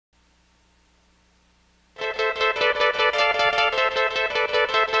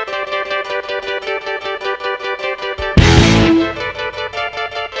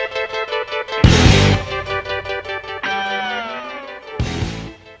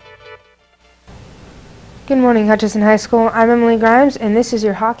Good morning, Hutchinson High School. I'm Emilie Grimes, and this is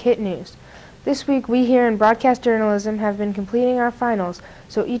your Hawk Hit News. This week, we here in broadcast journalism have been completing our finals,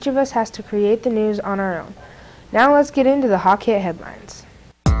 so each of us has to create the news on our own. Now let's get into the Hawk Hit headlines.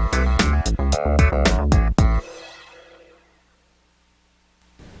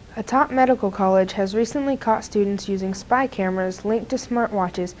 A top medical college has recently caught students using spy cameras linked to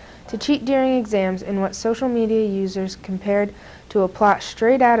smartwatches to cheat during exams in what social media users compared to a plot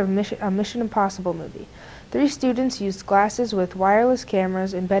straight out of a Mission Impossible movie. 3 students used glasses with wireless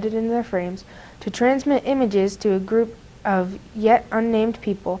cameras embedded in their frames to transmit images to a group of yet unnamed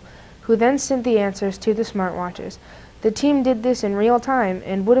people who then sent the answers to the smartwatches. The team did this in real time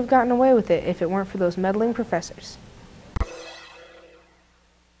and would have gotten away with it if it weren't for those meddling professors.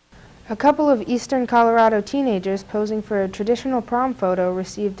 A couple of eastern Colorado teenagers posing for a traditional prom photo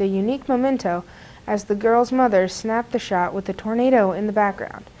received a unique memento as the girl's mother snapped the shot with a tornado in the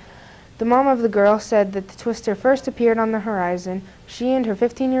background. The mom of the girl said that the twister first appeared on the horizon. She and her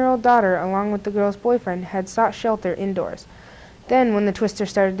 15-year-old daughter, along with the girl's boyfriend, had sought shelter indoors. Then, when the twister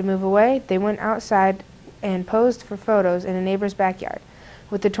started to move away, they went outside and posed for photos in a neighbor's backyard,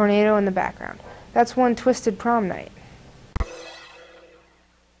 with the tornado in the background. That's one twisted prom night.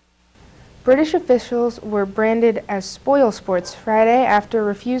 British officials were branded as spoil sports Friday after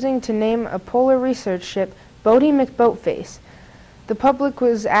refusing to name a polar research ship Boaty McBoatface. The public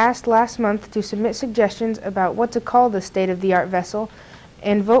was asked last month to submit suggestions about what to call the state-of-the-art vessel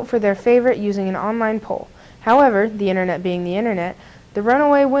and vote for their favorite using an online poll. However, the internet being the internet, the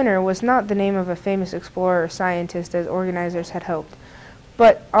runaway winner was not the name of a famous explorer or scientist as organizers had hoped,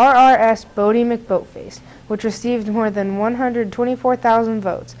 but RRS Boaty McBoatface, which received more than 124,000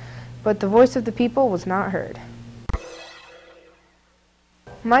 votes. But the voice of the people was not heard.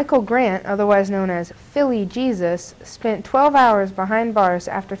 Michael Grant, otherwise known as Philly Jesus, spent 12 hours behind bars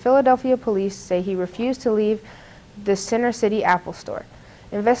after Philadelphia police say he refused to leave the Center City Apple store.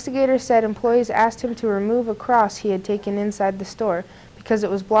 Investigators said employees asked him to remove a cross he had taken inside the store because it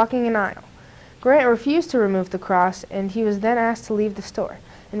was blocking an aisle. Grant refused to remove the cross, and he was then asked to leave the store.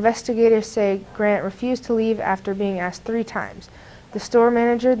 Investigators say Grant refused to leave after being asked 3 times. The store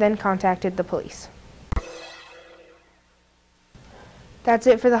manager then contacted the police. That's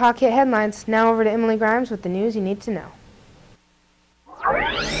it for the Hawk Hit headlines. Now over to Emilie Grimes with the news you need to know.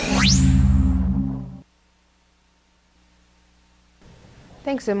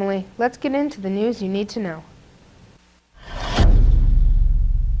 Thanks, Emilie. Let's get into the news you need to know.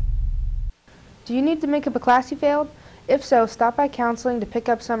 Do you need to make up a class you failed? If so, stop by counseling to pick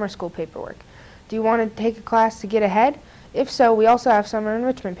up summer school paperwork. Do you want to take a class to get ahead? If so, we also have summer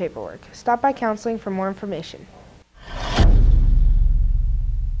enrichment paperwork. Stop by counseling for more information.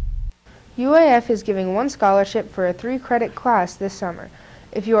 UAF is giving 1 scholarship for a 3-credit class this summer.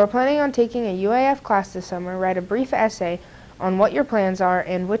 If you are planning on taking a UAF class this summer, write a brief essay on what your plans are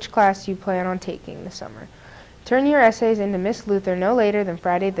and which class you plan on taking this summer. Turn your essays into Miss Luther no later than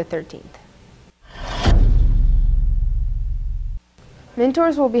Friday the 13th.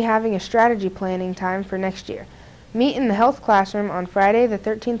 Mentors will be having a strategy planning time for next year. Meet in the health classroom on Friday the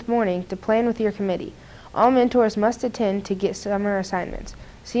 13th morning to plan with your committee. All mentors must attend to get summer assignments.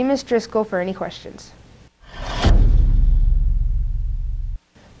 See Ms. Driscoll for any questions.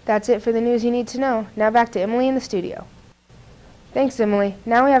 That's it for the news you need to know. Now back to Emilie in the studio. Thanks, Emilie.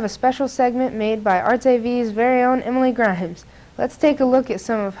 Now we have a special segment made by Arts AV's very own Emilie Grimes. Let's take a look at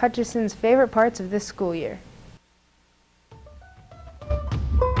some of Hutchinson's favorite parts of this school year.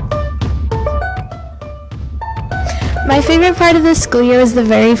 My favorite part of this school year was the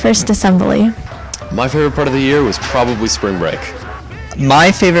very first assembly. My favorite part of the year was probably spring break.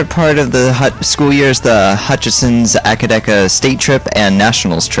 My favorite part of the school year is the Hutchinson's Academic State Trip and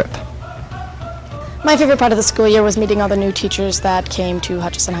Nationals Trip. My favorite part of the school year was meeting all the new teachers that came to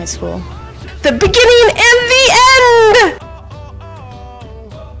Hutchinson High School. The beginning and the end!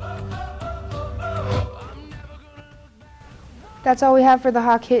 That's all we have for the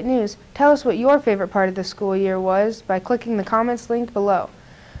Hawk Hit News. Tell us what your favorite part of the school year was by clicking the comments linked below.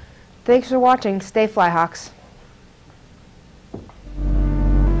 Thanks for watching. Stay fly, Hawks.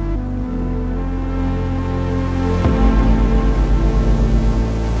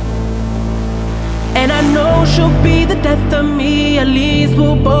 And I know she'll be the death of me, at least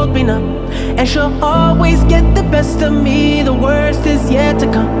we'll both be numb. And she'll always get the best of me, the worst is yet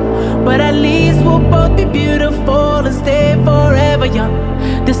to come. But at least we'll both be beautiful and stay forever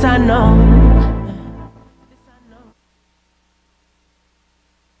young, this I know.